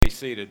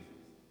seated.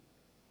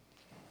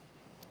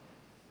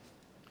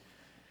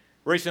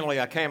 Recently,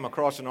 I came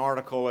across an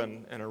article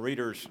in a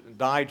Reader's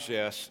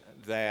Digest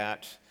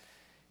that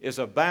is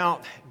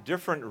about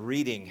different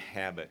reading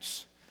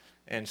habits.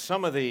 And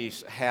some of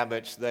these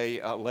habits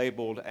they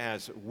labeled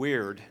as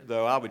weird,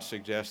 though I would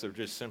suggest they're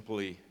just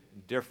simply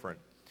different.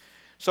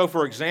 So,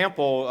 for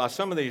example,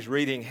 some of these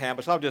reading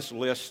habits, I'll just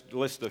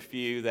list a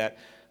few that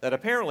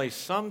apparently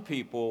some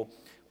people,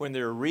 when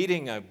they're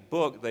reading a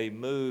book, they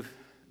move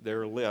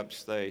their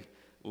lips, they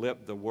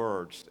lip the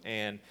words.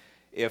 And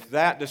if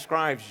that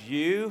describes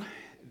you,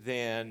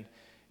 then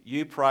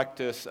you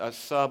practice a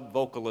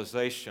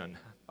sub-vocalization,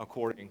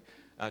 according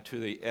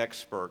to the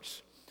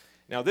experts.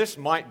 Now, this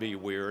might be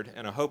weird,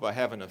 and I hope I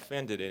haven't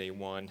offended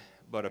anyone,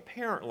 but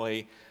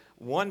apparently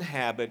one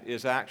habit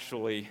is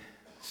actually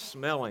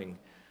smelling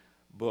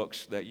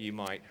books that you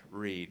might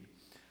read.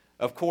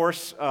 Of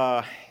course,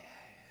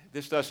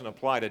 this doesn't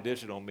apply to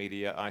digital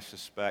media, I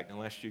suspect,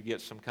 unless you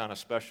get some kind of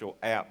special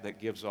app that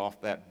gives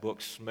off that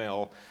book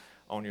smell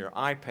on your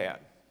iPad.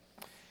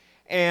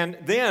 And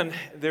then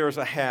there's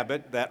a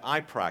habit that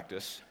I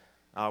practice,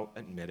 I'll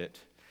admit it,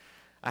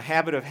 a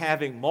habit of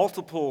having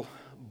multiple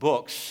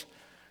books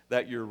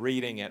that you're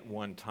reading at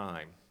one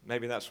time.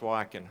 Maybe that's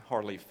why I can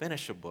hardly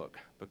finish a book,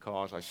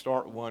 because I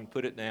start one,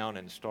 put it down,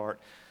 and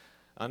start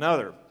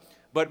another.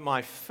 But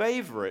my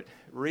favorite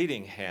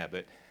reading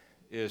habit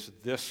is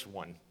this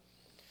one.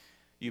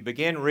 You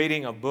begin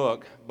reading a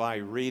book by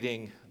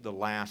reading the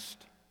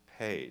last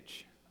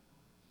page.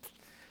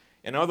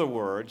 In other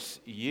words,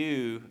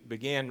 you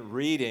begin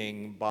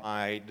reading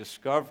by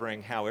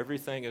discovering how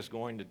everything is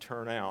going to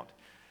turn out,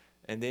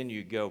 and then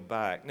you go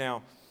back.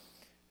 Now,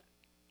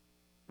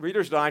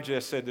 Reader's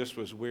Digest said this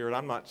was weird.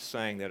 I'm not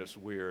saying that it's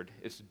weird.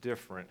 It's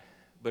different,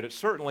 but it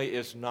certainly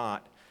is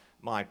not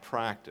my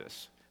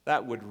practice.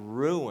 That would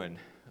ruin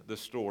the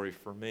story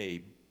for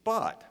me.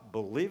 But,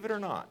 believe it or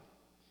not,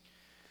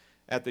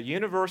 at the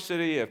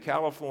University of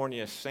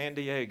California, San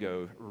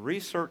Diego,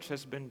 research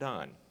has been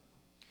done.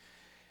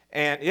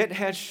 And it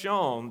has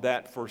shown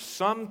that for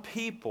some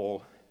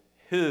people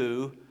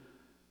who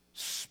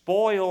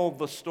spoil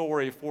the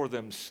story for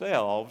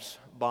themselves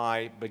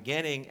by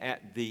beginning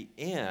at the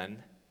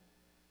end,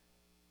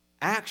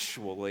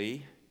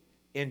 actually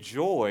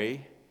enjoy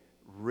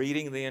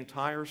reading the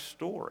entire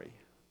story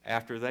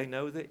after they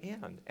know the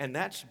end. And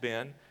that's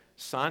been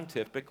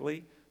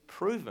scientifically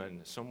proven.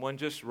 Someone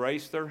just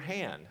raised their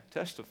hand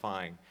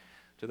testifying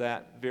to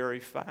that very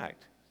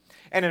fact.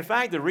 And in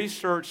fact, the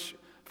research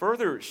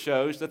further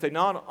shows that they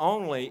not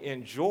only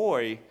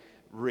enjoy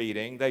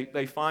reading,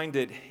 they find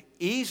it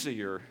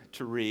easier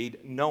to read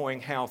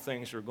knowing how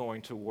things are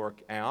going to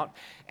work out,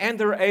 and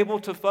they're able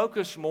to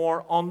focus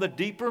more on the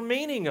deeper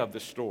meaning of the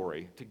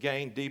story to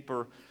gain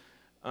deeper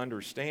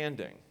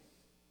understanding.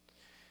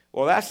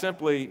 Well, that's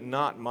simply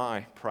not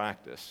my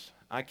practice.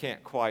 I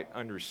can't quite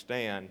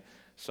understand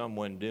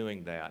someone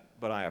doing that,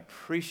 but I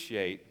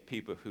appreciate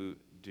people who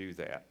do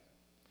that.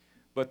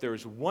 But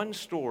there's one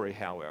story,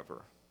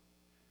 however,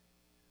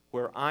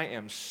 where I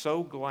am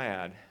so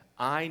glad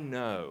I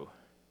know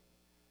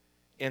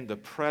in the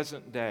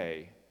present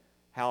day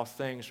how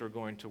things are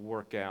going to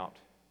work out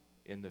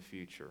in the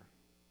future.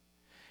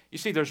 You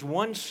see, there's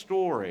one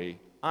story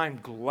I'm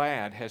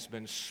glad has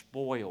been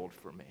spoiled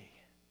for me,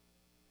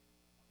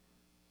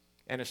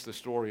 and it's the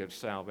story of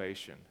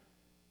salvation.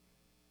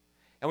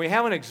 And we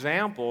have an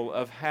example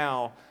of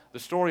how the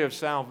story of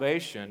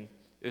salvation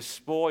is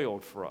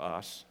spoiled for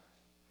us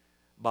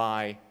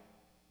by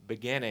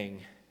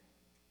beginning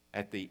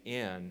at the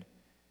end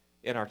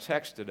in our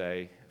text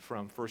today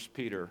from 1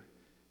 Peter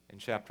in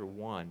chapter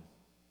 1.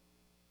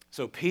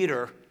 So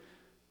Peter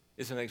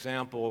is an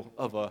example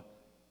of a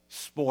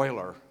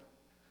spoiler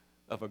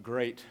of a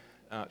great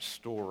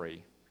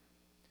story.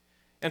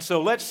 And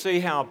so let's see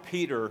how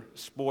Peter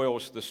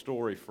spoils the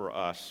story for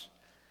us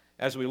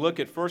as we look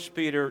at 1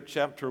 Peter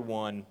chapter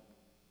 1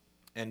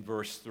 and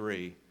verse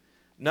 3.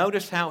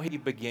 Notice how he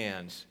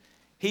begins.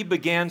 He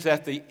begins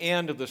at the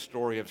end of the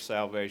story of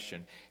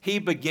salvation. He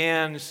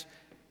begins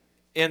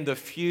in the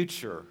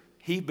future.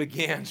 He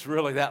begins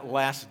really that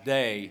last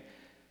day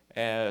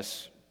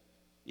as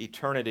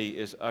eternity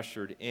is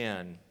ushered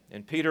in.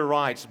 And Peter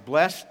writes,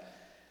 "Blessed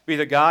be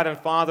the God and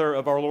Father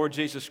of our Lord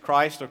Jesus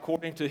Christ,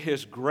 according to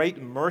his great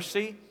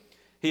mercy.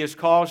 He has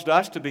caused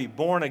us to be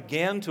born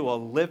again to a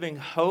living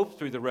hope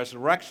through the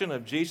resurrection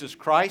of Jesus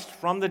Christ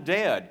from the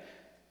dead,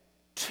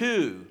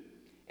 to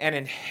an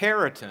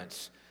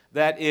inheritance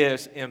that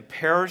is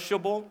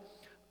imperishable,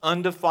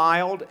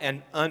 undefiled,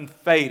 and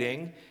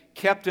unfading,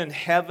 kept in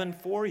heaven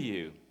for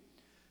you,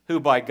 who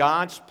by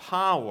God's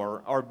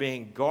power are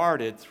being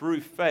guarded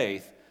through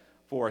faith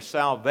for a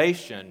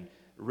salvation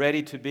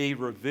ready to be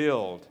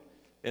revealed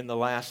in the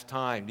last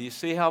time." Do you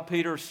see how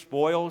Peter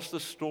spoils the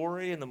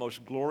story in the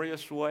most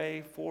glorious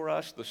way for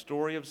us, the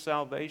story of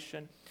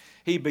salvation?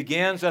 He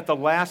begins at the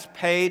last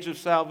page of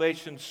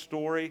salvation's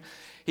story.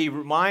 He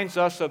reminds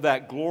us of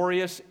that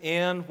glorious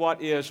end,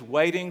 what is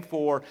waiting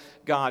for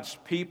God's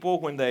people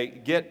when they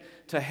get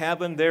to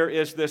heaven. There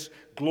is this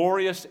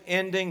glorious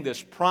ending,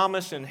 this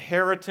promised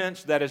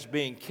inheritance that is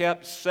being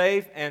kept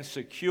safe and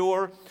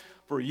secure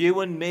for you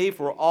and me,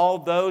 for all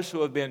those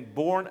who have been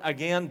born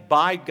again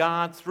by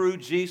God through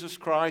Jesus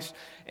Christ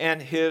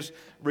and His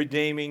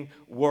redeeming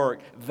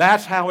work.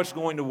 That's how it's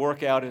going to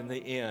work out in the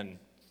end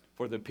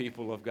for the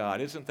people of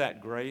God. Isn't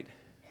that great?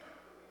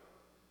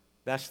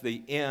 That's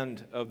the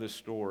end of the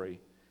story.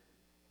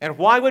 And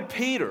why would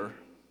Peter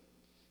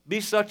be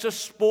such a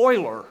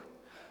spoiler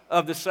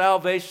of the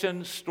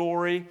salvation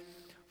story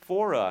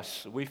for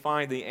us? We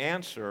find the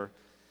answer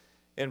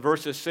in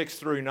verses 6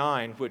 through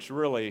 9, which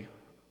really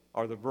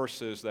are the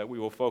verses that we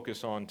will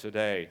focus on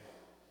today.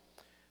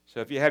 So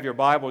if you have your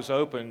Bibles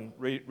open,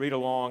 read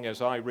along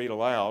as I read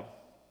aloud,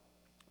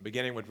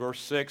 beginning with verse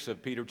 6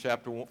 of 1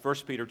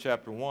 Peter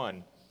chapter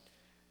 1.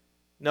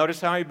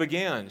 Notice how he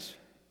begins.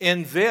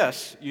 In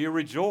this you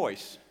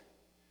rejoice.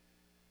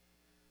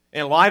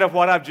 In light of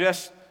what I've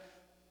just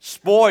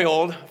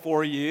spoiled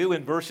for you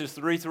in verses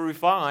 3 through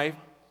 5,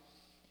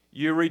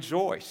 you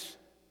rejoice.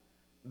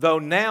 Though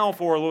now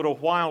for a little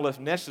while, if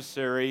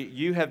necessary,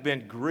 you have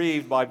been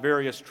grieved by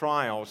various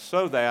trials,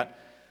 so that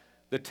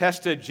the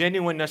tested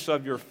genuineness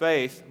of your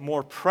faith,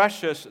 more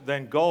precious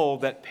than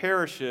gold that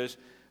perishes,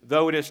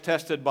 though it is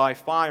tested by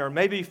fire,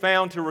 may be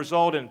found to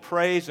result in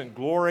praise and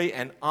glory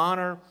and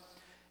honor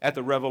at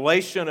the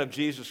revelation of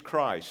Jesus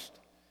Christ.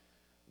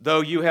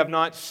 Though you have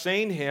not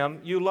seen Him,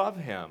 you love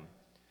Him.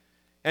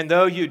 And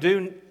though you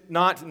do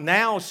not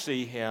now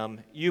see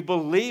Him, you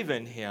believe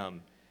in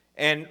Him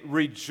and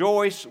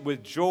rejoice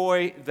with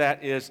joy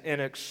that is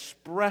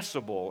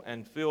inexpressible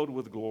and filled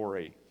with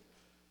glory,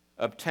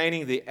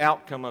 obtaining the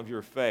outcome of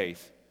your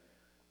faith,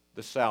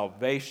 the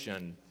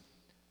salvation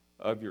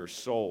of your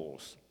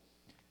souls.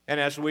 And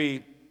as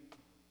we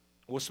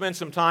will spend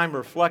some time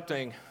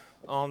reflecting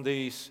on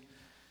these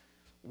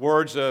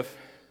words of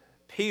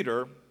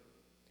Peter,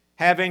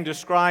 having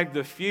described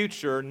the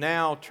future,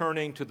 now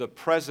turning to the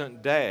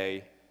present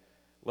day,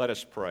 let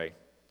us pray.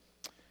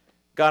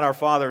 God our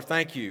Father,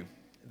 thank you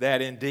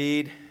that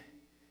indeed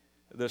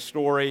the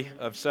story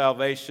of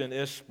salvation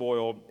is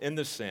spoiled in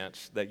the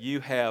sense that you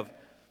have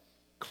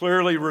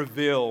clearly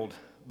revealed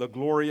the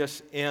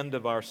glorious end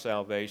of our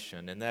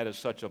salvation, and that is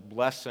such a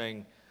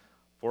blessing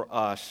for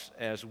us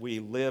as we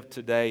live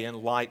today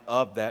in light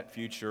of that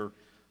future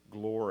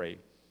glory.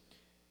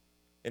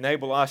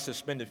 Enable us to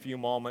spend a few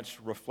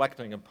moments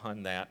reflecting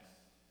upon that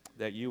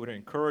you would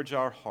encourage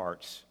our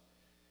hearts,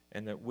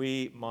 and that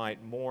we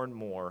might more and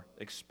more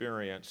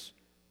experience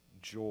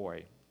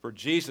joy. For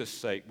Jesus'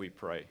 sake we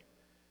pray.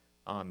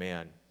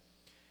 Amen.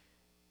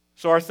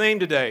 So our theme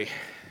today,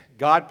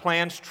 God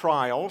plans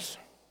trials.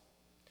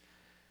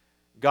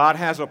 God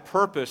has a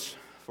purpose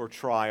for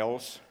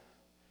trials.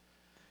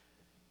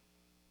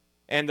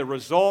 And the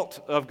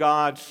result of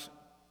God's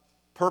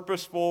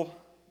purposeful,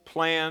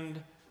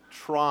 planned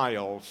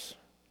trials,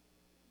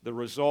 the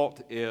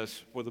result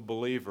is for the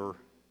believer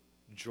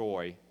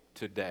joy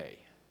today,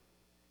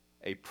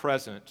 a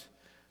present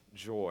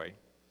joy.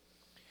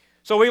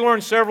 So we learn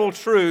several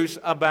truths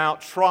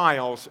about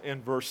trials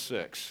in verse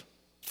 6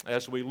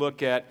 as we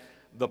look at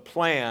the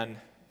plan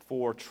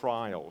for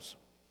trials.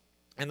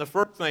 And the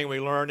first thing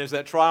we learn is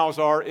that trials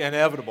are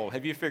inevitable.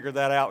 Have you figured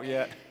that out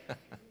yet?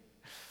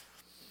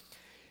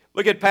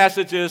 Look at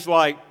passages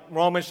like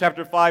Romans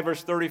chapter 5,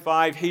 verse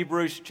 35,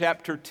 Hebrews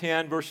chapter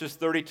 10, verses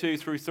 32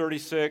 through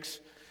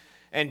 36,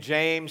 and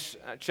James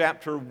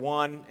chapter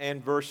 1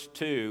 and verse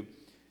 2.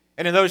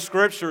 And in those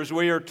scriptures,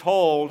 we are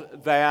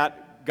told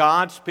that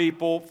God's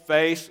people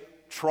face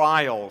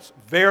trials,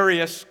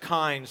 various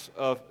kinds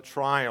of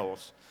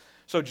trials.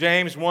 So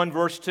James 1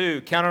 verse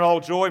 2, count it all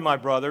joy, my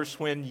brothers,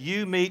 when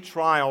you meet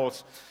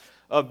trials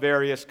of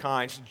various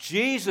kinds.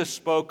 Jesus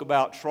spoke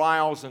about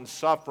trials and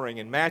suffering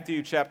in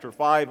Matthew chapter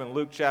 5 and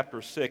Luke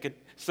chapter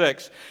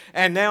 6.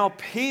 And now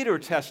Peter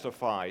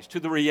testifies to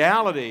the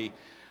reality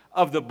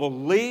of the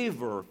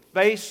believer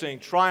facing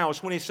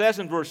trials when he says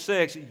in verse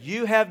 6,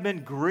 you have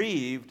been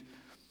grieved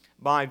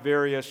by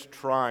various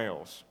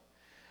trials.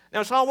 Now,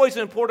 it's always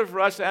important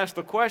for us to ask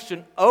the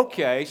question,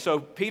 okay, so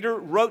Peter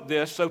wrote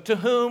this, so to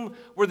whom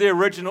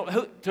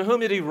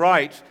did he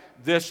write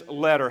this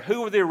letter?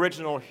 Who were the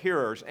original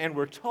hearers? And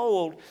we're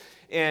told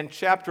in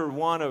chapter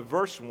 1 of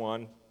verse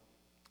 1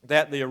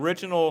 that the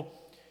original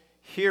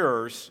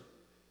hearers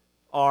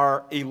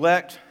are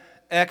elect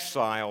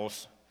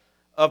exiles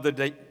of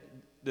the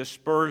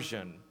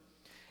dispersion.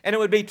 And it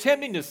would be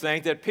tempting to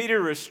think that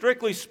Peter is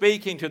strictly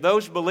speaking to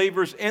those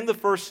believers in the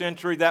first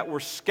century that were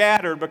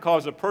scattered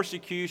because of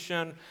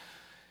persecution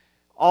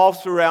all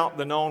throughout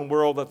the known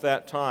world at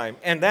that time.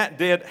 And that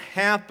did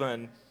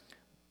happen,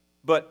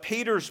 but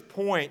Peter's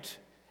point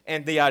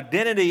and the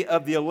identity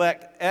of the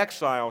elect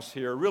exiles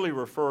here really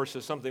refers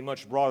to something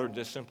much broader than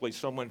just simply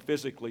someone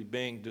physically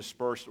being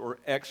dispersed or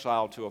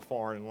exiled to a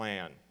foreign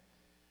land.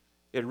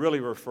 It really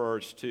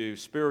refers to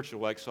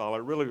spiritual exile. It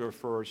really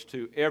refers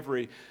to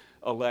every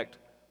elect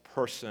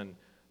person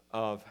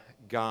of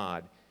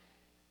God.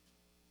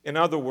 In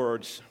other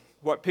words,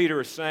 what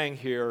Peter is saying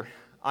here,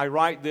 I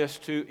write this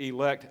to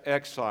elect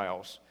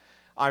exiles.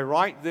 I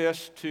write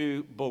this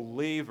to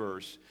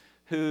believers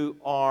who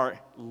are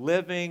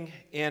living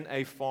in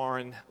a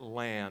foreign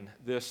land,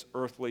 this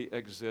earthly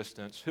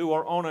existence, who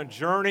are on a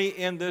journey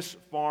in this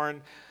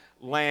foreign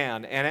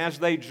land. And as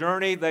they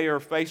journey, they are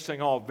facing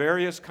all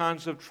various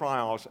kinds of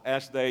trials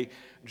as they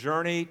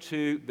journey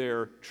to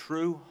their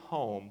true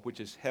home, which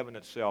is heaven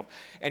itself.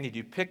 And did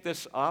you pick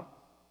this up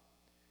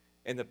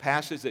in the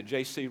passage that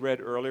J.C.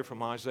 read earlier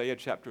from Isaiah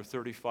chapter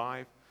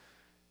 35?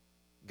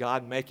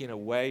 God making a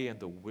way in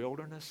the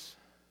wilderness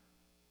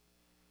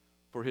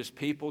for His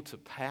people to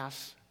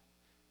pass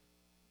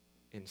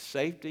in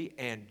safety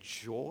and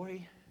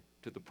joy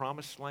to the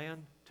promised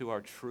land, to our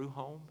true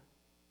home,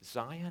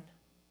 Zion,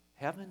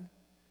 heaven.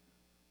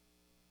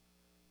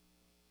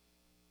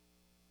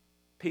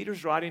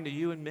 Peter's writing to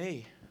you and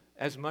me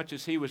as much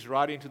as he was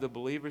writing to the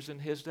believers in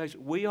his days.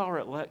 We are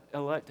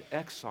elect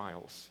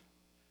exiles.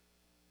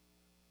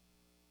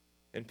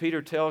 And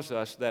Peter tells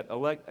us that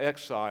elect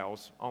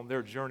exiles on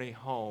their journey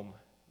home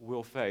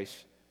will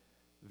face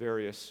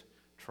various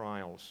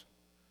trials.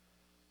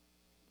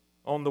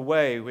 On the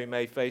way, we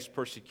may face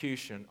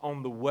persecution.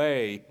 On the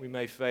way, we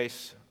may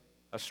face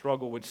a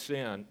struggle with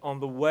sin. On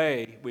the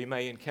way, we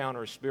may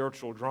encounter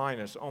spiritual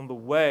dryness. On the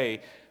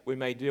way, we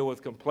may deal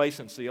with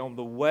complacency. On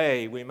the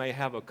way, we may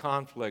have a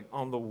conflict.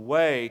 On the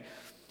way,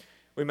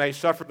 we may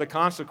suffer the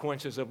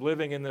consequences of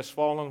living in this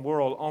fallen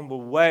world. On the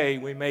way,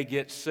 we may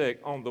get sick.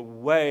 On the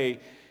way,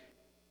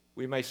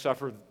 we may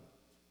suffer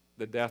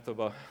the death of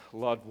a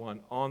loved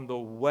one. On the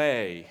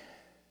way,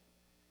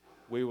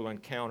 we will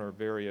encounter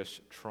various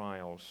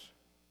trials.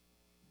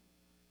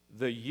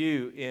 The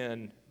you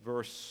in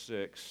verse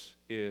 6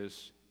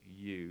 is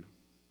you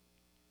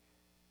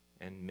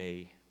and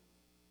me.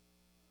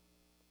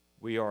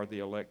 We are the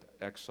elect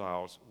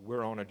exiles.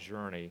 We're on a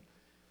journey,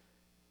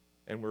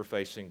 and we're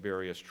facing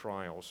various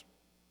trials.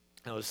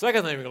 Now, the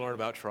second thing we can learn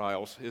about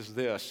trials is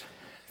this,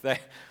 and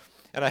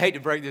I hate to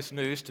break this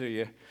news to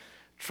you,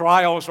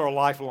 trials are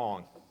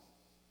lifelong.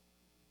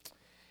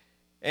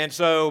 And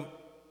so,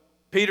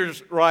 Peter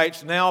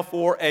writes, now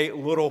for a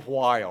little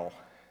while.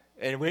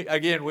 And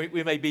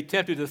we may be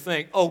tempted to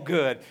think, oh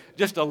good,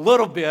 just a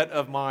little bit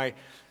of my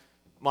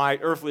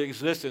earthly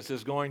existence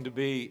is going to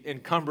be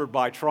encumbered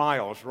by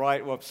trials,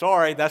 right? Well,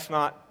 sorry, that's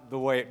not the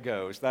way it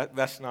goes.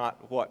 That's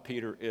not what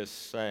Peter is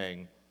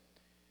saying.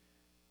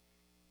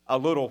 A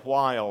little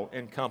while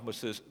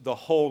encompasses the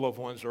whole of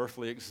one's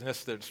earthly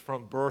existence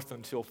from birth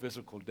until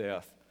physical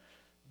death.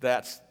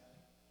 That's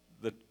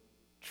the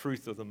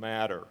truth of the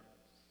matter.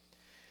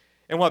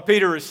 And what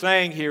Peter is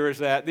saying here is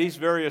that these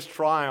various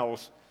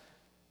trials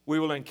we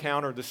will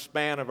encounter the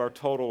span of our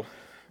total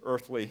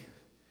earthly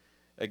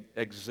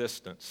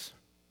existence.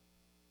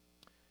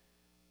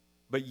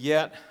 But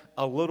yet,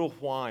 a little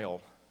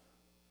while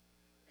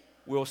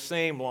will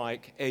seem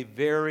like a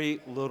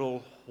very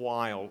little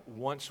while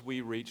once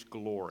we reach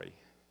glory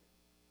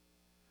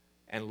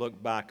and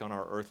look back on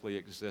our earthly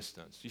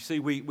existence. You see,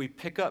 we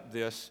pick up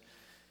this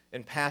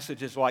in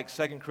passages like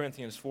 2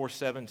 Corinthians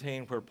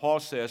 4:17, where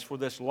Paul says, for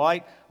this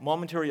light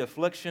momentary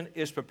affliction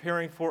is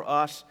preparing for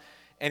us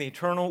an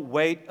eternal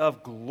weight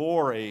of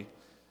glory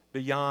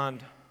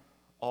beyond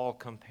all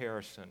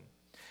comparison.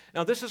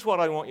 Now, this is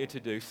what I want you to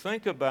do.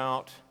 Think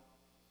about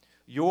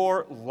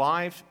your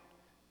life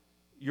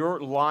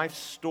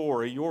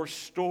story, your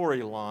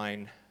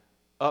storyline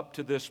up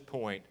to this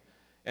point.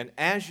 And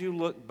as you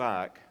look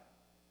back,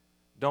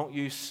 don't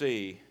you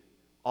see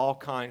all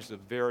kinds of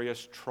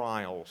various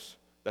trials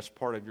that's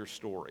part of your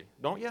story?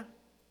 Don't you?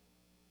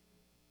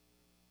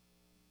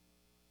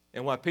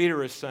 And what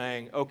Peter is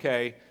saying,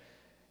 okay,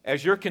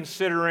 as you're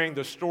considering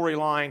the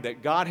storyline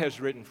that God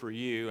has written for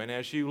you, and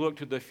as you look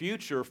to the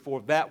future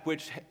for that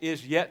which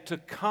is yet to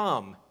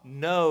come,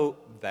 know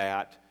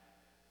that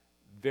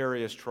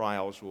various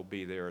trials will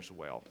be there as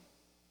well.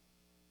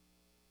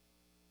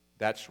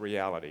 That's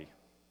reality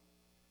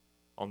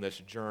on this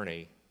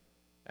journey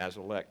as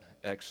elect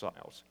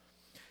exiles.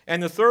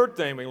 And the third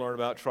thing we learn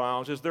about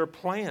trials is they're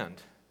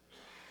planned.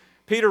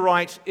 Peter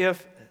writes,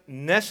 if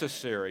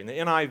necessary. And the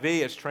NIV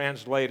is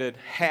translated,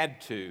 had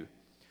to.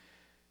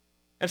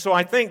 And so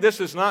I think this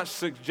is not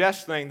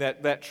suggesting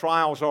that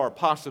trials are a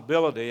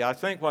possibility. I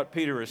think what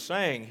Peter is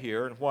saying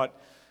here, and what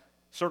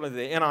certainly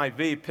the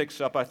NIV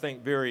picks up, I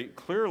think, very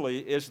clearly,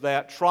 is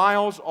that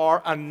trials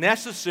are a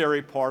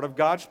necessary part of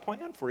God's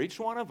plan for each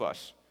one of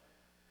us.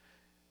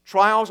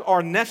 Trials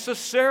are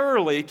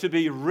necessarily to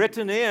be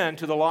written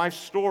into the life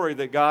story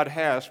that God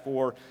has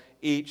for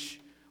each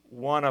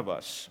one of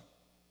us.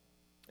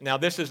 Now,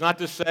 this is not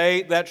to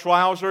say that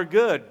trials are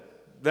good.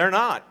 They're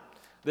not.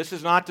 This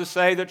is not to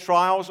say that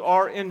trials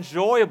are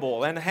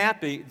enjoyable and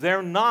happy.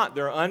 They're not.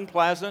 They're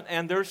unpleasant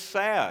and they're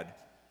sad.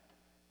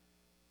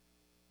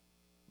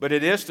 But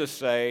it is to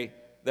say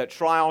that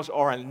trials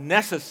are a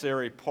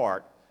necessary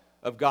part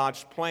of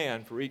God's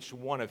plan for each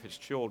one of His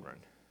children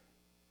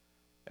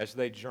as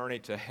they journey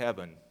to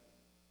heaven.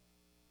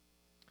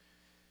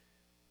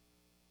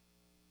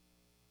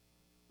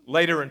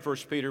 Later in 1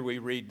 Peter we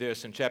read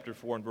this in chapter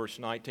 4 and verse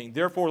 19.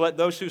 Therefore let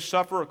those who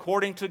suffer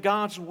according to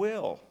God's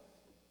will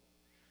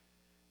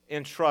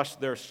entrust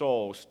their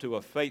souls to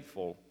a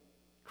faithful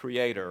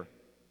Creator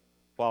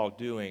while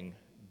doing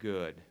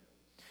good.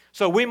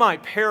 So we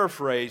might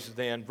paraphrase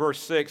then verse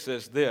 6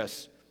 as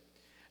this: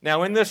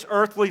 now in this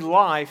earthly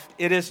life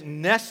it is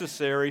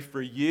necessary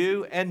for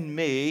you and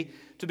me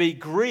to be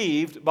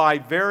grieved by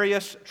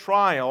various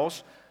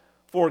trials,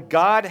 for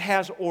God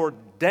has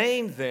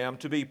ordained them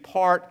to be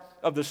part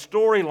of the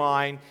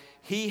storyline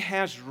He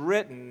has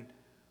written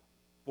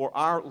for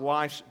our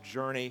life's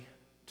journey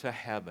to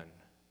heaven.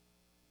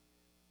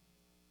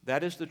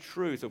 That is the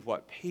truth of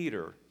what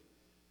Peter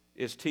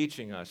is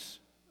teaching us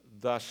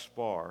thus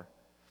far.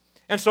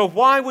 And so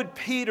why would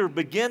Peter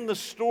begin the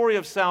story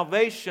of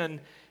salvation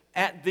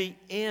at the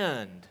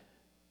end?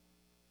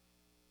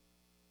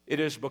 It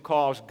is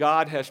because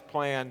God has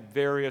planned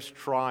various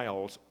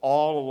trials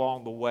all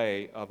along the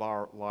way of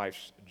our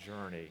life's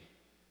journey.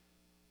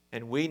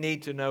 And we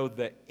need to know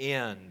the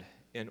end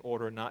in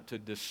order not to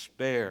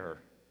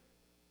despair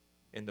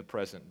in the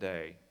present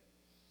day.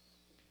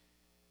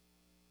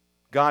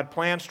 God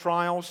plans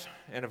trials,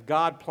 and if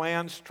God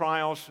plans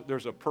trials,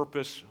 there's a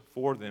purpose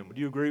for them. Would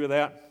you agree with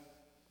that?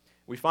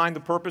 We find the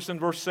purpose in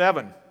verse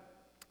 7.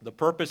 The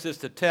purpose is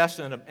to test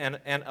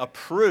and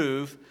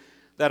approve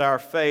that our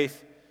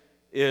faith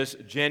is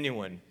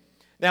genuine.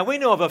 Now, we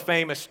know of a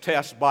famous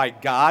test by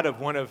God of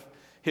one of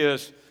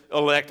His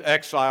elect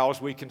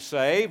exiles, we can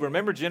say.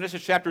 Remember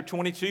Genesis chapter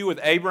 22 with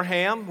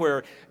Abraham,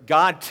 where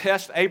God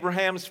tests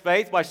Abraham's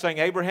faith by saying,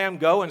 Abraham,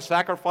 go and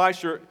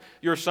sacrifice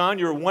your son,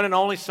 your one and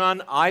only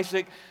son,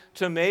 Isaac,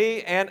 to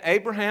me. And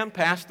Abraham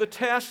passed the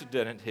test,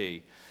 didn't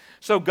he?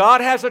 So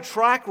God has a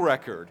track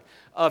record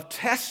of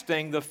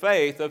testing the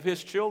faith of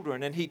His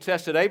children. And He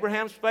tested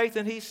Abraham's faith,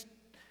 and He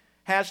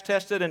has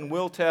tested and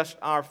will test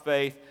our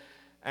faith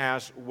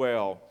as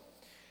well.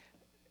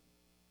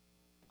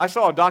 I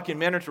saw a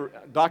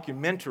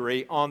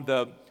documentary on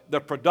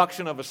the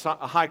production of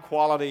a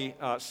high-quality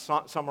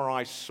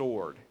samurai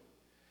sword.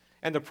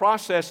 And the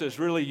process is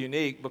really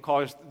unique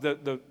because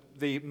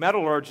the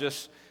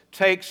metallurgist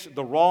takes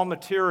the raw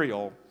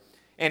material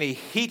and he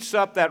heats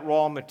up that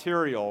raw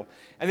material,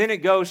 and then it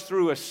goes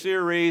through a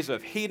series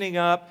of heating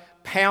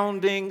up,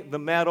 pounding the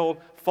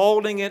metal,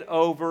 folding it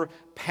over,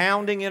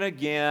 pounding it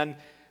again,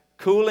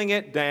 cooling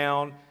it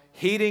down,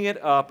 heating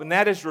it up, and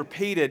that is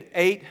repeated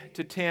 8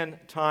 to 10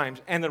 times.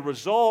 And the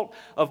result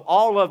of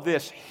all of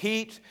this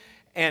heat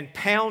and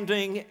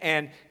pounding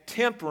and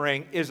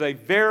tempering is a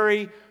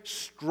very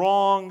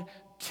strong,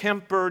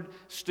 tempered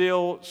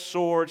steel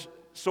sword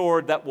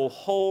that will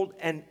hold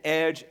an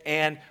edge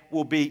and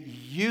will be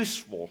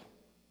useful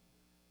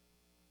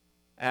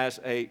as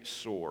a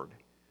sword.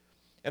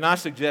 And I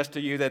suggest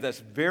to you that that's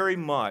very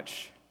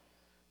much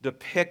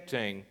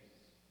depicting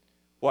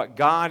what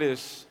God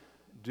is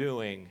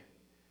doing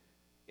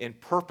in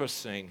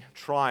purposing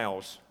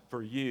trials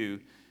for you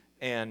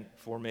and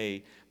for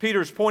me.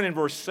 Peter's point in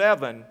verse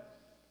 7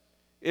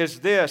 is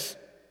this,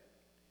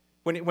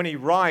 when he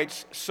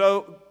writes,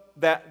 so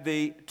that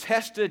the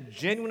tested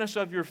genuineness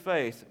of your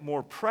faith,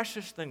 more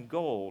precious than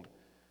gold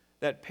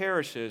that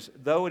perishes,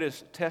 though it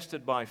is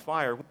tested by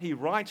fire. He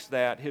writes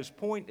that. His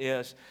point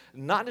is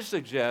not to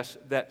suggest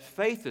that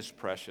faith is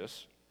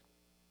precious.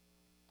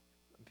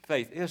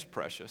 Faith is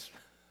precious,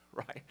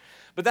 right?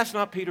 But that's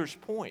not Peter's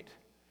point.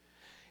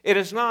 It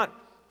is not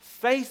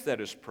faith that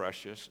is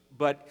precious,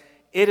 but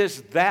it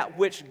is that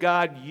which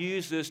God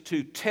uses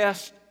to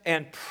test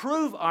and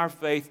prove our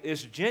faith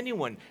is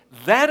genuine.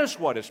 That is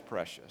what is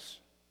precious.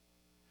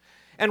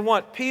 And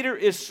what Peter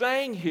is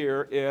saying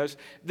here is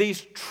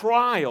these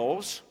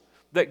trials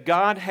that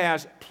God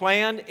has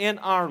planned in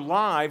our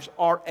lives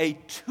are a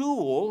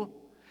tool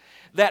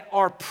that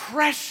are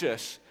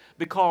precious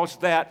because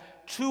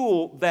that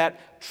tool,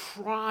 that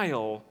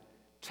trial,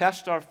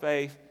 tests our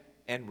faith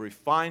and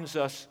refines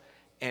us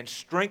and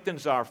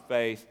strengthens our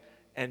faith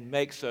and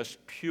makes us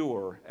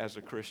pure as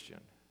a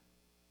Christian.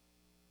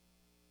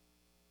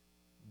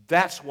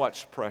 That's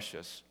what's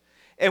precious.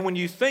 And when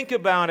you think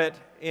about it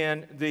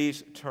in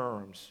these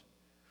terms,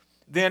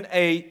 then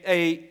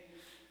a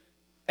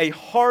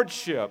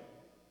hardship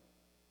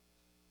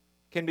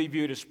can be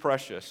viewed as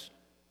precious.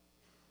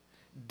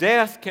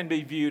 Death can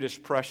be viewed as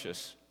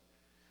precious.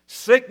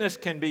 Sickness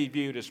can be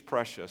viewed as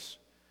precious.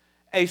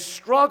 A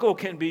struggle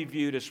can be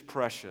viewed as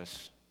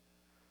precious.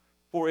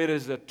 For it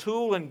is a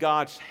tool in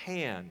God's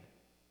hand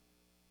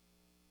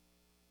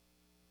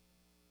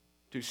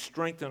to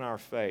strengthen our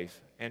faith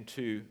and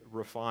to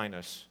refine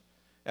us.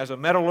 As a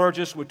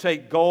metallurgist would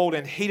take gold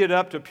and heat it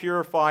up to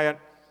purify it,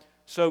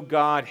 so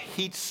God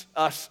heats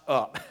us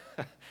up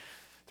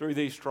through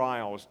these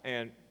trials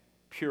and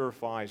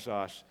purifies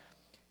us.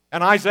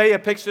 And Isaiah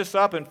picks this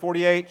up in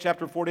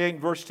chapter 48 and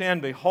verse 10.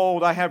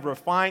 Behold, I have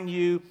refined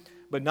you,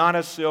 but not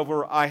as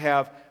silver. I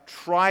have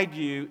tried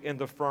you in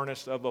the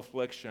furnace of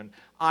affliction.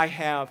 I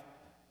have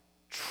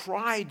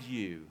tried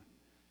you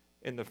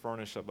in the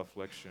furnace of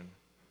affliction.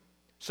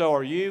 So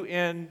are you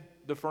in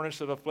the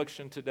furnace of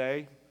affliction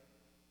today?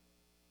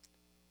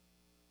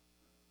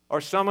 Are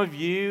some of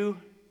you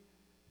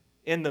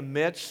in the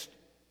midst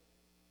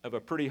of a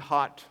pretty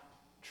hot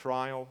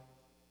trial?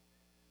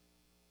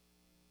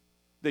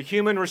 The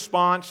human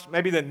response,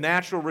 maybe the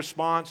natural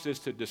response, is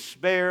to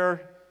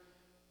despair,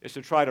 is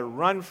to try to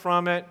run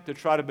from it, to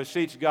try to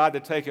beseech God to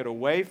take it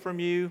away from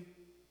you.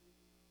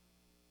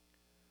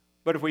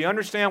 But if we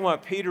understand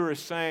what Peter is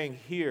saying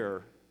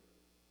here,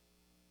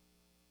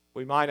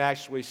 we might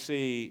actually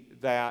see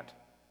that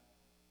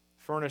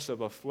furnace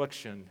of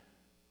affliction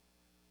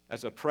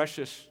as a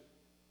precious.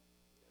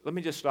 Let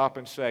me just stop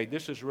and say,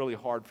 this is really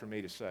hard for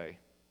me to say.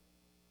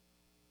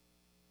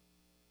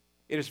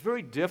 It is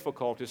very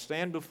difficult to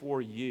stand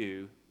before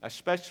you,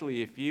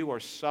 especially if you are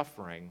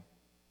suffering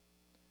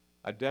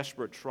a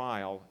desperate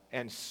trial,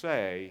 and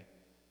say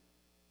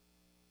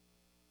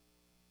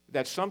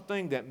that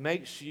something that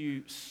makes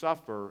you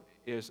suffer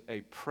is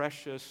a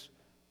precious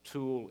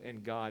tool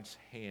in God's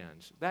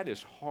hands. That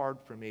is hard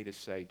for me to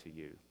say to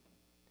you.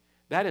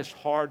 That is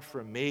hard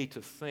for me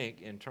to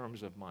think in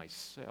terms of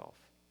myself.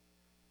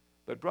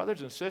 But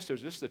brothers and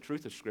sisters, this is the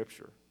truth of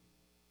Scripture.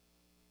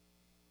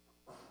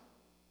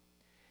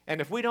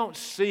 And if we don't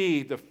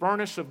see the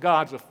furnace of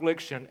God's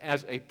affliction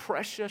as a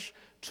precious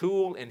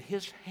tool in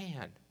His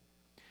hand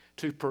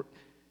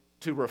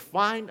to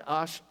refine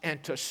us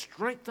and to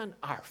strengthen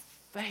our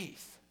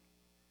faith,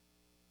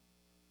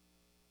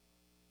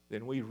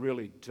 then we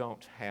really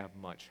don't have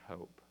much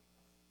hope.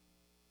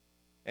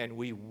 And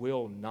we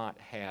will not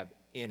have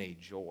any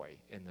joy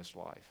in this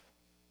life.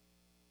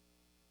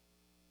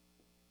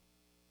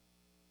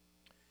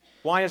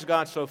 Why is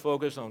God so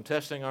focused on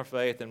testing our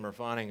faith and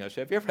refining us?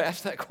 Have you ever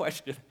asked that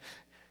question?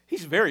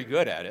 He's very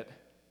good at it.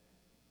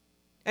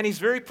 And He's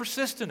very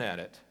persistent at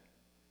it.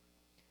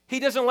 He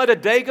doesn't let a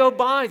day go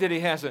by that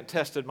He hasn't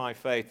tested my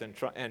faith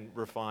and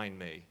refined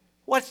me.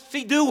 What's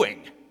He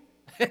doing?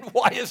 And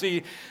why is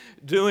He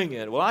doing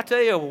it? Well, I'll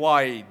tell you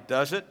why He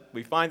does it.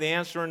 We find the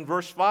answer in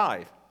verse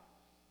 5.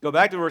 Go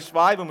back to verse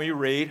 5 and we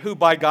read, who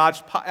by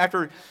God's,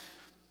 after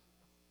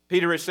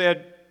Peter has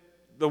said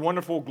the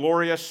wonderful,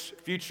 glorious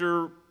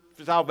future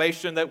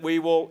salvation that we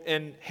will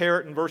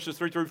inherit in verses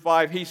 3 through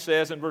 5, he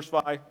says in verse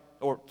 5,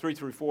 or 3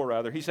 through 4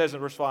 rather, he says in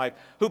verse 5,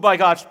 who by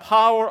God's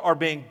power are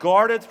being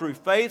guarded through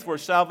faith for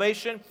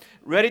salvation,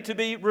 ready to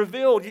be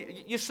revealed.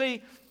 You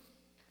see,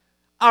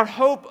 our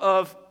hope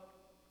of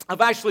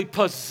actually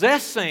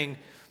possessing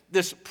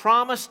this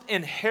promised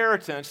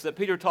inheritance that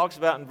Peter talks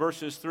about in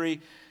verses 3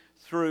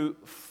 through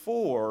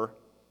 4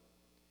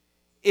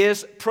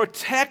 is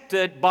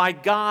protected by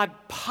God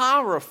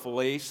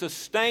powerfully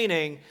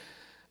sustaining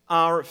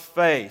our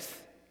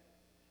faith.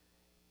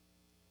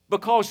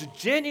 Because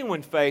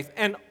genuine faith,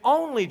 and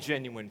only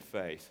genuine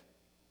faith,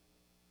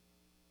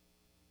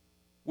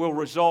 will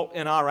result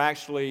in our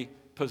actually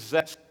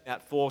possessing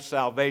that full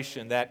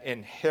salvation, that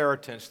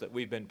inheritance that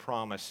we've been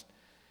promised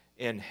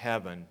in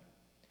heaven.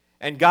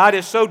 And God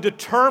is so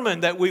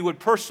determined that we would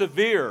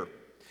persevere.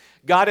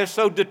 God is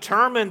so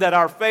determined that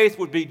our faith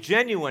would be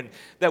genuine,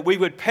 that we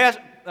would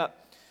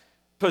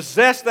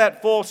possess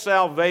that full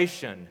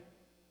salvation,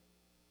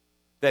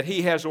 that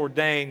He has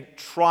ordained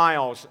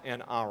trials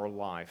in our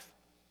life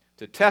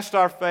to test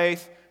our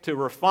faith, to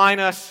refine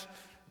us,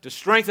 to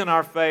strengthen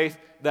our faith,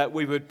 that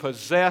we would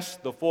possess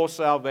the full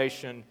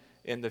salvation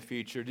in the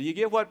future. Do you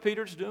get what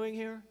Peter's doing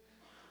here?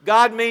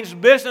 God means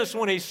business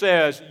when He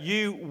says,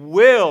 you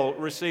will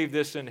receive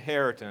this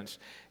inheritance.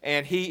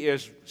 And He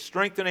is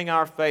strengthening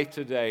our faith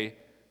today,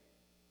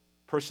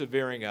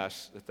 persevering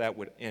us that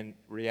would in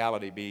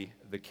reality be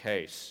the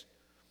case.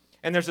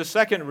 And there's a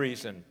second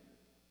reason.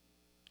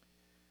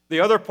 The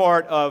other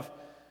part of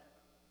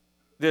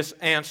this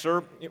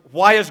answer,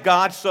 why is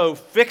God so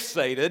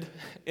fixated,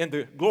 in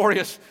the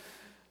glorious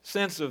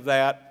sense of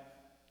that,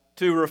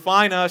 to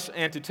refine us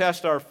and to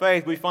test our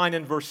faith, we find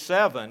in verse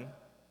 7,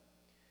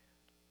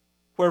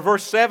 where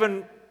verse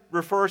 7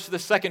 refers to the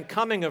second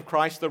coming of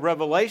Christ, the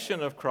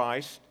revelation of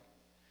Christ.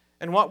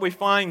 And what we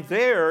find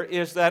there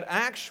is that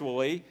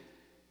actually,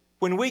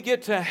 when we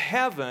get to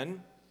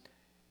heaven,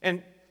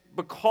 and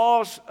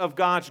because of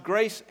God's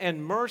grace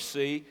and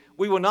mercy,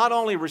 we will not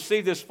only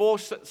receive this full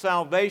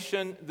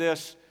salvation,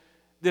 this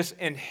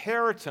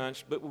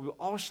inheritance, but we will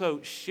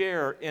also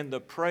share in the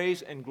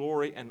praise and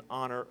glory and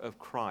honor of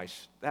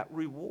Christ, that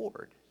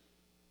reward.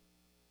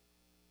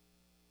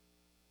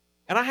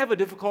 And I have a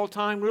difficult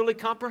time really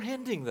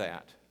comprehending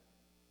that.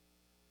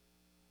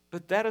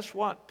 But that is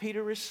what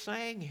Peter is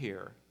saying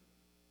here.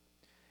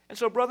 And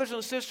so, brothers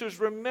and sisters,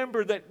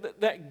 remember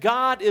that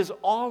God is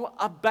all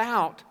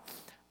about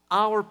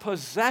our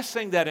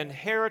possessing that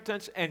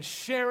inheritance and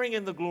sharing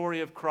in the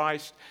glory of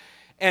Christ.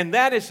 And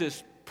that is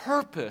His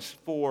purpose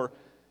for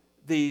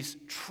these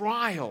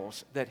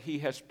trials that He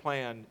has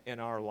planned in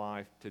our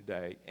life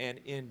today. And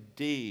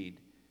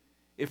indeed,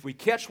 if we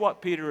catch what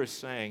Peter is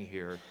saying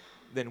here,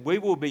 then we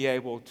will be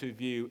able to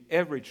view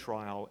every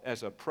trial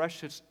as a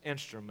precious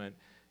instrument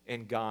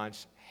in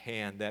God's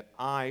hand, that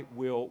I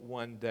will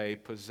one day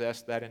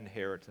possess that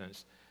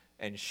inheritance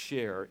and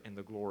share in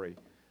the glory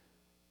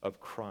of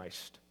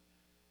Christ.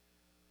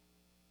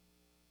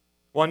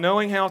 Well,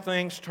 knowing how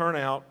things turn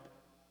out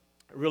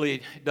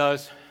really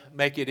does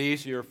make it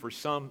easier for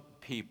some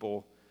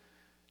people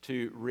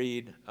to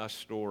read a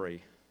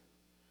story.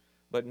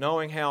 But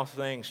knowing how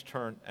things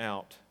turn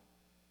out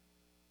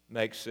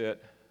makes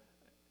it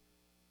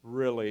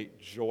really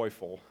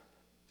joyful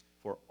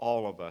for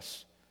all of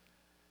us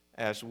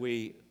as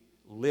we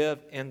live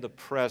in the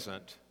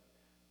present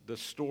the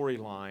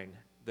storyline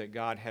that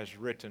God has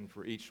written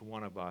for each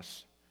one of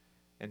us,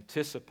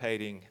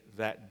 anticipating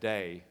that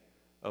day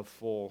of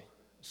full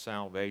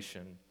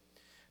salvation.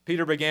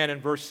 Peter began in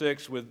verse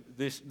 6 with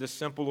this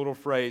simple little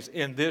phrase,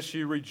 "In this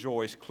you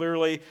rejoice."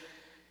 Clearly,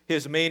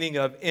 his meaning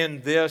of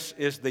 "in this"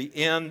 is the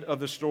end of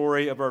the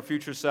story of our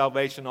future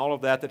salvation, all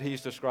of that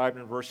he's described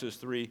in verses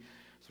 3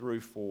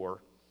 through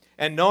 4.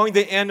 And knowing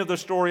the end of the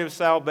story of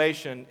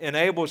salvation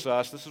enables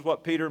us, this is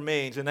what Peter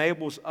means,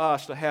 enables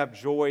us to have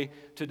joy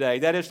today.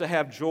 That is, to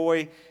have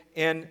joy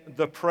in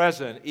the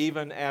present,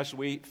 even as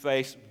we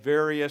face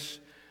various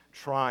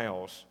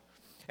trials.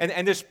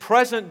 And this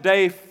present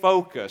day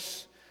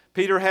focus,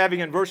 Peter having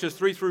in verses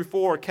 3 through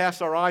 4,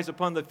 cast our eyes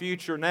upon the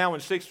future. Now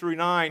in 6 through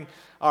 9,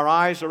 our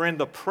eyes are in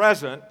the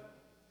present.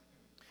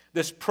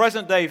 This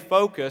present day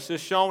focus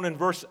is shown in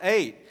verse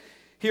 8.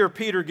 Here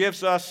Peter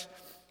gives us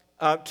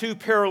two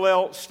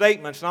parallel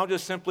statements, and I'll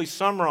just simply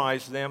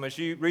summarize them as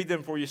you read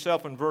them for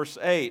yourself in verse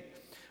 8,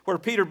 where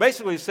Peter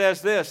basically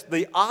says this: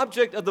 the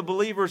object of the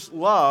believer's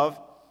love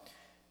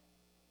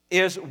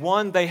is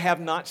one they have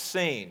not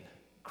seen,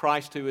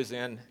 Christ who is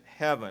in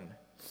heaven.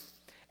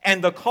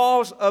 And the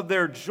cause of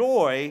their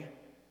joy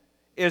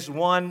is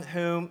one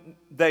whom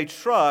they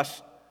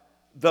trust,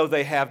 though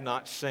they have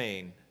not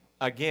seen.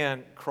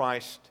 Again,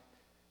 Christ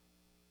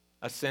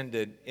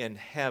ascended in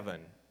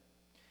heaven.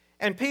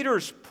 And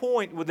Peter's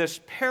point with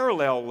this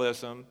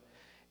parallelism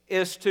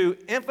is to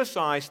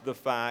emphasize the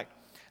fact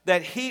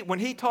that when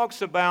he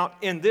talks about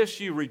 "in this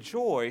you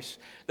rejoice,"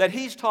 that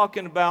he's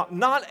talking about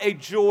not a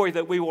joy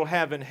that we will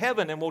have in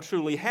heaven and will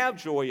truly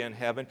have joy in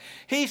heaven.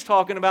 He's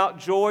talking about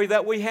joy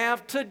that we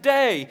have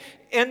today,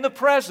 in the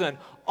present,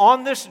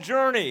 on this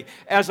journey,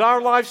 as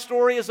our life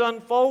story is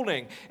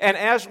unfolding, and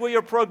as we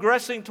are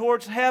progressing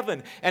towards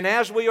heaven, and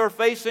as we are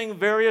facing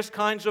various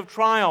kinds of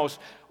trials.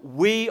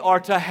 We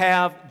are to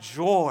have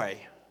joy.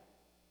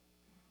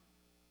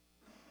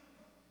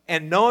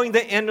 And knowing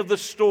the end of the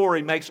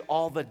story makes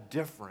all the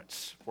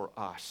difference for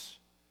us.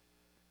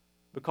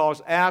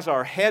 Because as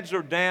our heads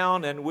are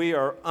down and we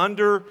are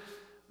under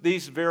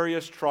these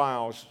various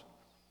trials,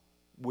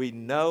 we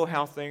know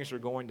how things are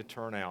going to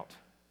turn out.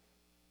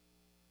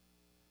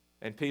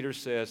 And Peter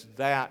says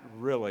that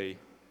really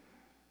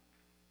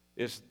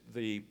is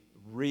the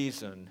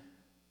reason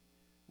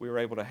we are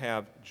able to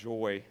have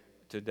joy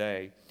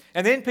today.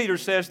 And then Peter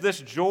says this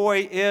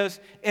joy is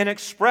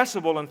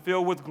inexpressible and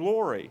filled with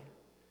glory.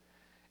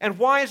 And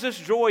why is this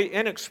joy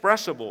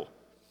inexpressible?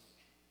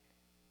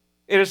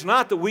 It is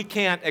not that we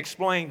can't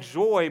explain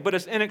joy, but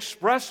it's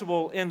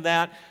inexpressible in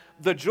that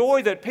the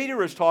joy that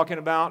Peter is talking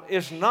about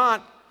is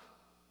not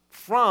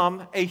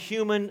from a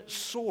human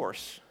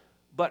source,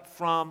 but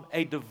from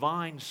a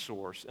divine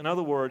source. In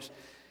other words,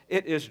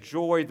 it is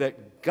joy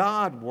that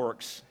God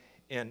works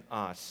in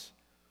us.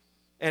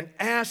 And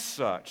as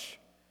such,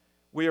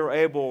 we are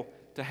able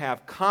to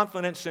have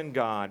confidence in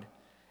God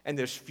and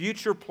this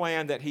future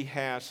plan that He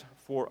has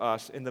for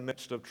us in the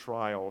midst of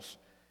trials,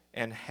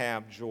 and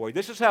have joy.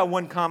 This is how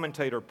one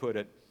commentator put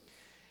it.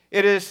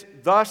 It is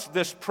thus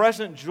this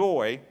present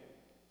joy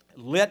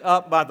lit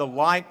up by the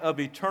light of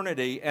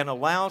eternity and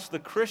allows the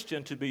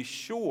Christian to be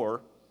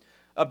sure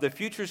of the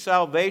future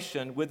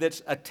salvation with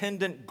its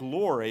attendant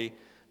glory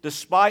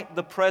despite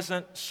the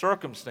present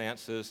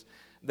circumstances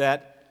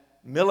that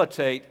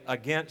militate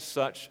against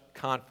such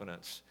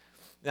confidence.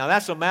 Now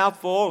that's a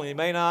mouthful, and you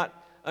may not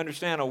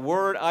understand a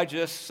word I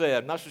just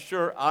said. I'm not so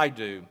sure I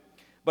do.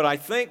 But I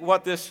think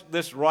what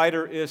this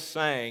writer is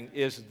saying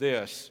is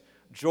this: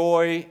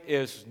 joy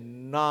is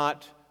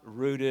not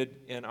rooted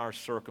in our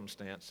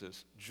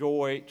circumstances.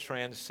 Joy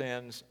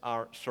transcends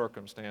our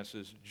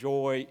circumstances.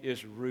 Joy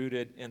is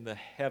rooted in the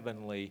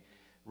heavenly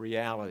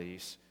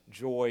realities.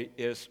 Joy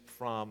is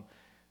from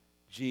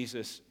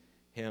Jesus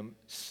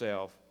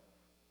Himself.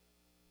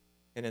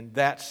 And in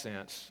that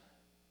sense,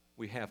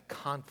 we have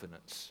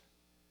confidence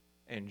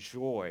and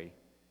joy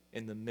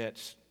in the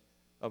midst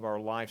of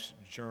our life's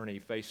journey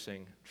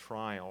facing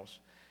trials.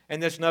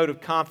 And this note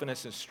of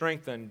confidence is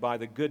strengthened by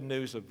the good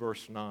news of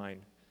verse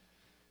 9,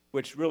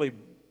 which really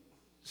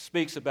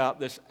speaks about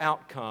this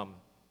outcome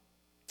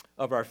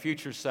of our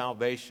future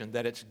salvation,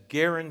 that it's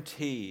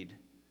guaranteed.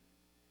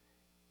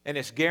 And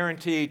it's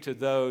guaranteed to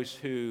those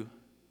who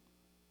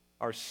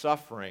are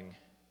suffering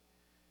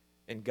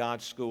in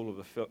God's school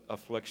of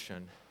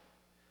affliction.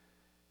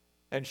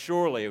 And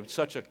surely, with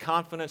such a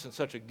confidence and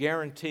such a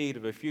guarantee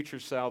of a future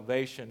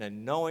salvation,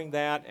 and knowing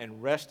that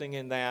and resting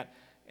in that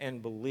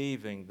and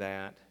believing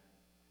that,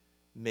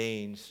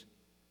 means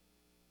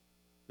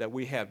that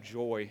we have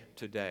joy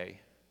today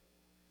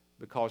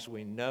because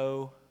we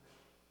know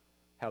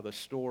how the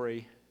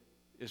story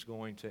is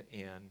going to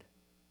end.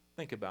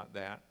 Think about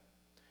that.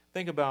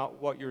 Think about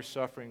what you're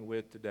suffering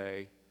with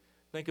today.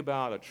 Think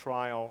about a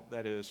trial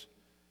that is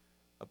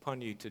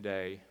upon you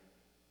today.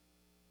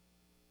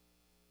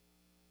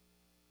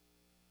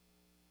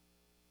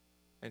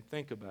 and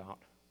think about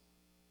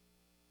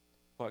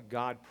what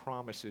God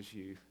promises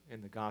you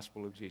in the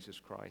gospel of Jesus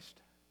Christ.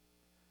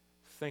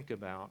 Think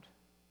about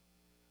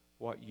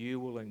what you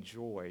will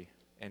enjoy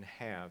and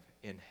have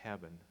in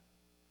heaven.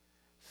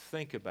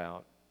 Think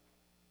about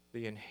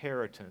the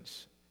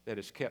inheritance that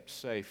is kept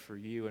safe for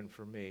you and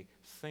for me.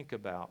 Think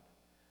about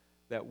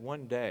that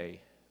one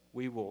day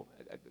we will,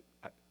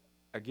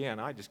 again,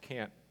 I just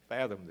can't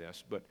fathom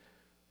this, but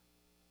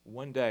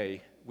one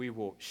day we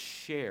will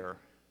share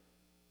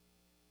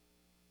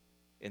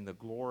in the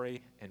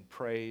glory and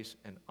praise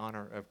and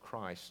honor of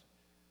Christ.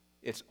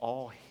 It's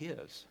all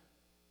His.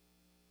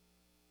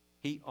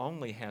 He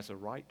only has a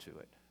right to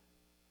it,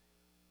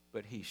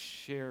 but He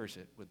shares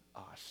it with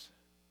us.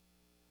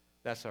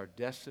 That's our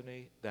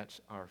destiny.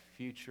 That's our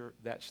future.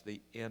 That's the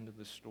end of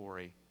the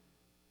story.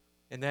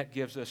 And that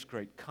gives us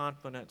great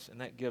confidence,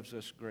 and that gives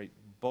us great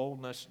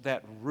boldness.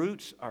 That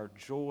roots our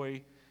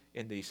joy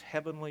in these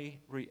heavenly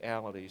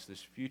realities,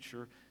 this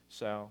future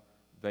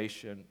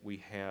salvation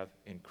we have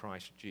in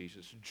Christ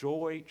Jesus.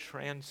 Joy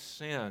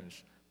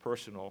transcends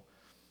personal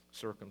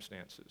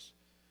circumstances.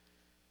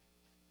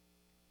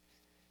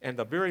 And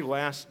the very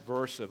last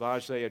verse of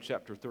Isaiah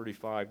chapter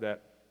 35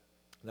 that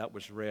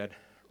was read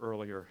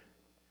earlier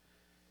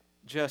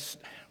just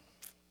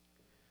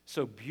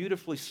so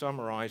beautifully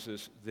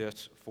summarizes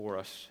this for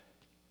us.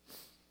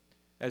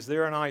 As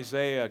there in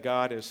Isaiah,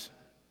 God is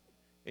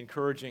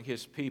encouraging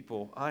His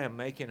people, I am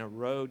making a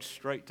road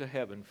straight to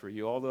heaven for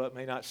you, although it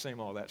may not seem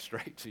all that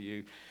straight to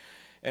you.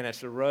 And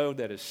it's a road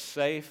that is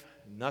safe.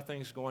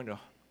 Nothing's going to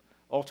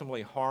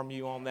ultimately harm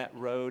you on that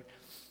road.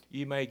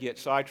 You may get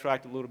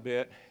sidetracked a little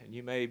bit, and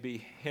you may be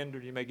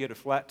hindered. You may get a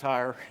flat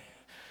tire,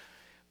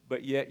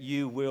 but yet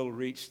you will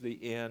reach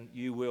the end.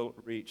 You will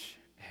reach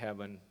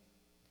heaven.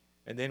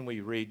 And then we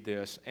read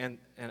this, and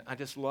I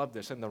just love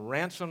this. And the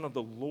ransom of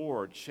the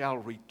Lord shall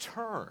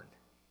return.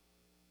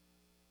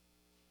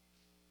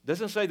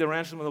 Doesn't say the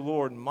ransom of the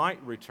Lord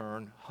might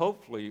return,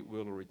 hopefully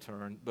will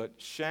return, but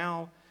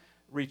shall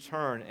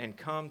return and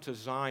come to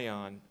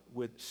Zion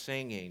with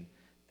singing.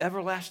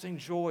 Everlasting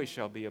joy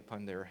shall be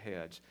upon their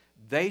heads.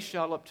 They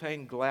shall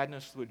obtain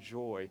gladness with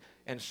joy,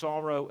 and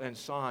sorrow and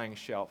sighing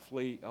shall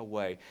flee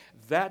away.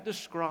 That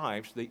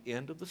describes the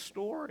end of the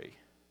story.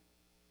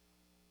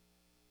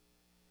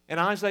 And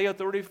Isaiah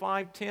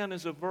 35:10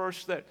 is a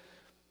verse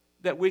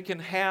that we can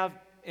have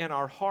in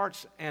our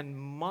hearts and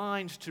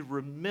minds to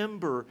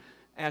remember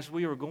as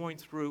we are going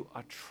through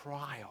a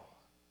trial.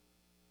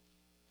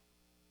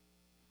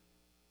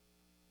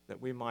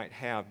 That we might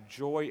have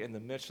joy in the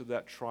midst of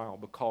that trial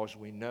because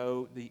we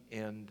know the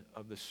end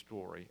of the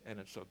story, and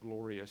it's a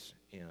glorious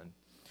end.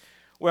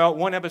 Well,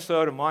 one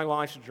episode of my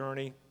life's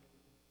journey,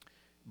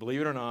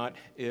 believe it or not,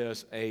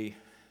 is a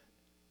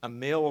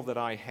meal that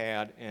I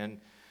had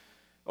in,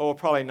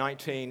 probably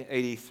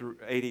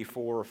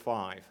 1984 or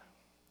 5.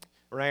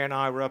 Ray and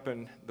I were up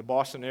in the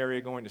Boston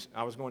area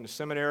I was going to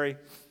seminary,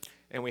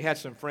 and we had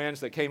some friends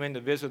that came in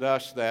to visit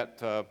us that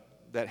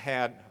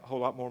had a whole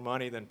lot more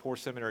money than poor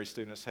seminary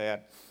students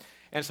had.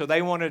 And so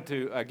they wanted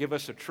to give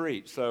us a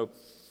treat. So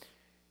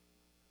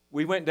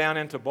we went down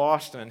into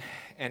Boston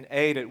and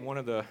ate at one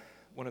of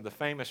the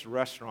famous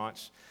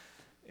restaurants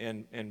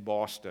in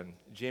Boston,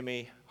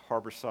 Jimmy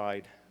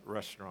Harborside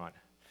Restaurant.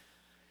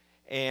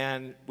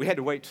 And we had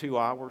to wait 2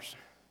 hours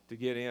to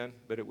get in,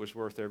 but it was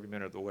worth every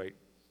minute of the wait.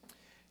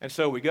 And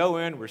so we go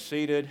in, we're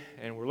seated,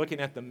 and we're looking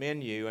at the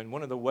menu, and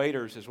one of the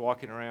waiters is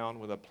walking around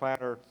with a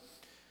platter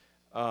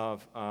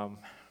of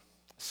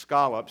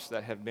scallops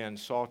that have been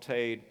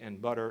sauteed in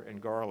butter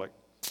and garlic.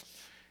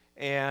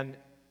 And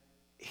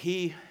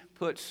he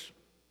puts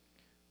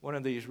one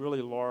of these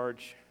really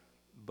large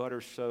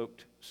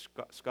butter-soaked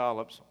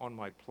scallops on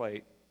my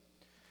plate,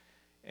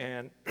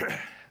 and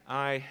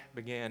I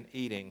began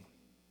eating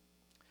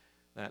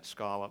that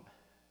scallop,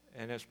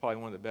 and it's probably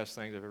one of the best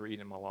things I've ever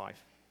eaten in my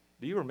life.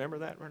 Do you remember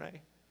that,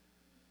 Renee?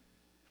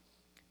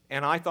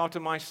 And I thought to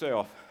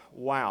myself,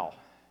 wow,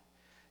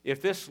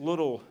 if this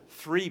little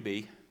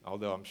freebie,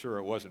 although I'm sure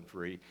it wasn't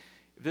free,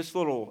 if this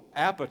little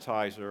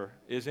appetizer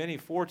is any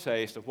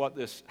foretaste of what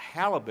this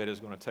halibut is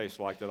going to taste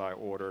like that I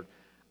ordered,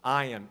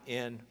 I am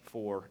in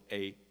for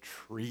a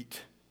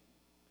treat.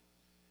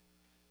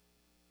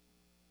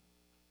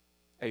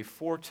 A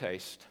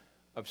foretaste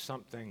of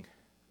something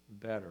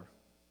better.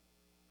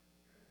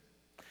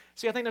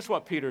 See, I think that's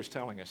what Peter is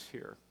telling us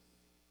here.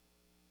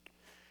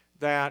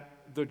 That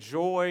the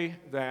joy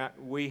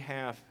that we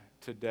have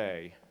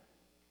today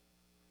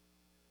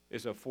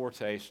is a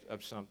foretaste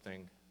of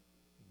something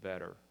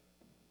better.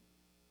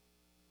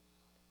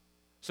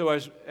 So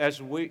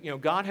as we,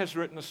 God has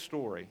written a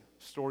story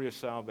of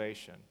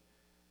salvation.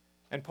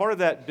 And part of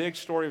that big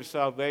story of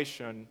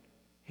salvation,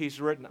 He's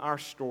written our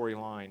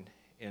storyline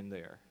in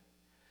there.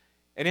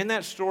 And in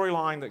that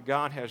storyline that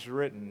God has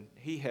written,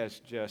 He has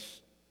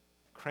just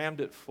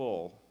crammed it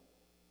full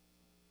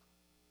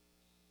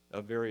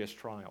of various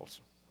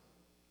trials.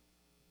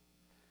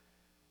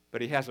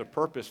 But He has a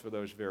purpose for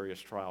those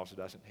various trials,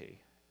 doesn't He?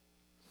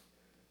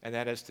 And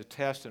that is to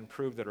test and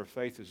prove that our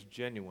faith is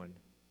genuine,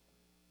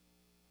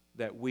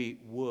 that we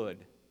would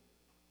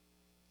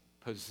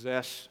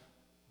possess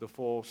the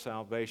full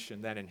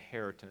salvation, that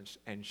inheritance,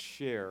 and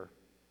share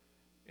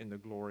in the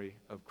glory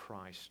of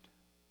Christ.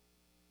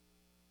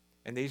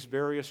 And these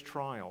various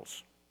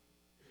trials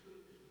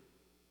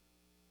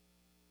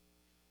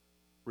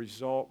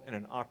result in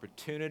an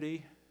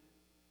opportunity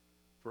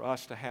for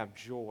us to have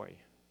joy.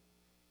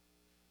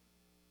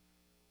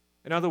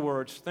 In other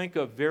words, think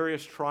of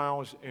various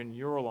trials in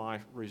your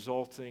life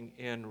resulting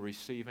in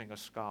receiving a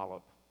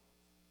scallop,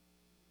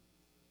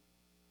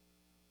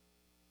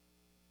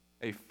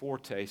 a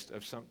foretaste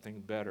of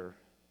something better.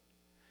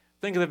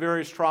 Think of the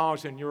various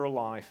trials in your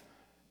life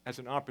as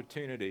an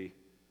opportunity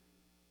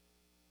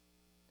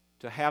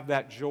to have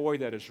that joy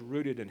that is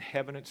rooted in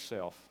heaven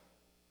itself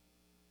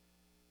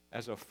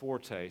as a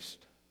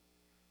foretaste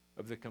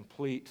of the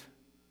complete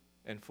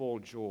and full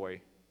joy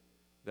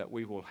that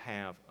we will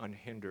have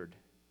unhindered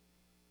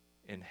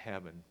in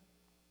heaven.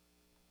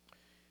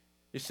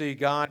 You see,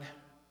 God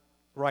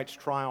writes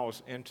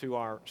trials into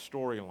our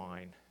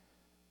storyline,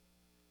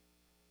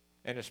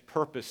 and His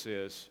purpose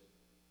is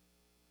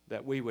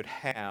that we would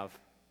have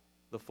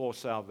the full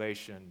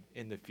salvation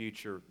in the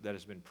future that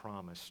has been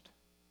promised.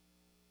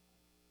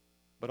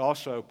 But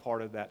also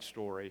part of that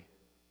story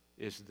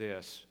is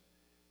this,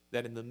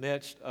 that in the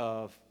midst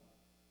of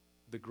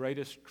the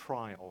greatest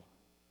trial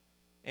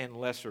and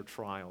lesser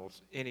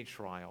trials, any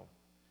trial,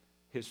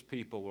 His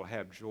people will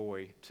have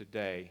joy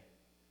today,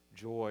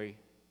 joy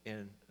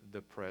in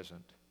the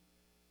present.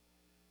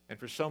 And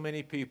for so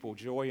many people,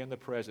 joy in the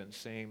present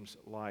seems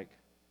like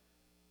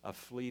a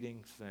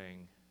fleeting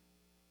thing.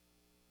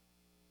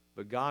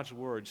 But God's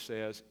Word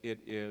says it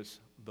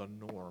is the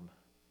norm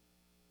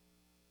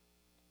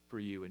for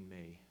you and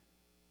me.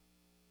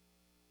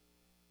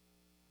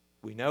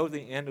 We know the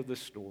end of the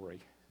story.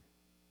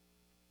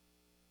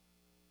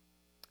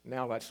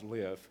 Now let's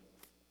live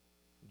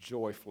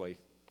joyfully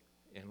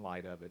in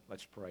light of it.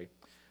 Let's pray.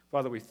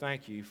 Father, we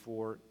thank you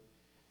for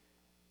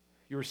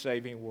your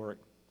saving work.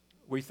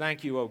 We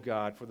thank you, O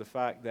God, for the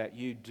fact that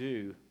you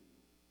do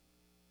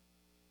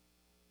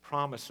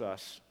promise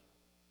us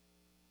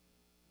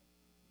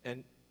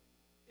an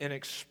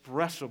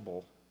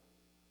inexpressible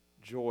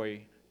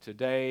joy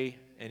today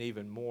and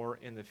even more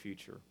in the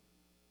future.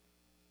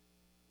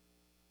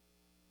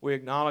 We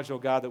acknowledge, O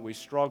God, that we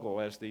struggle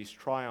as these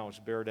trials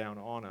bear down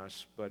on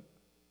us, but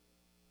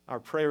our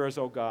prayer is,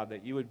 O God,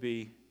 that you would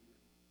be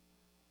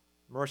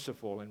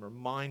merciful and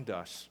remind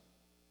us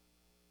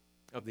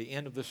of the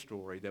end of the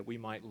story, that we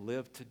might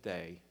live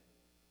today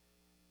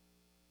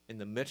in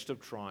the midst of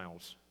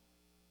trials,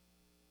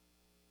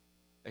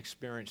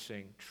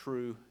 experiencing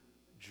true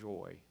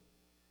joy,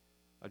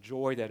 a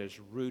joy that is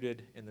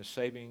rooted in the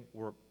saving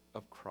work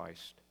of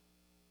Christ.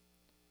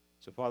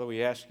 So, Father,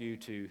 we ask you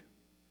to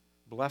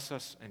bless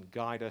us and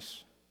guide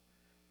us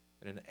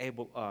and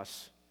enable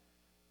us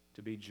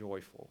to be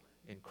joyful.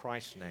 In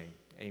Christ's name,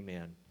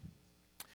 amen.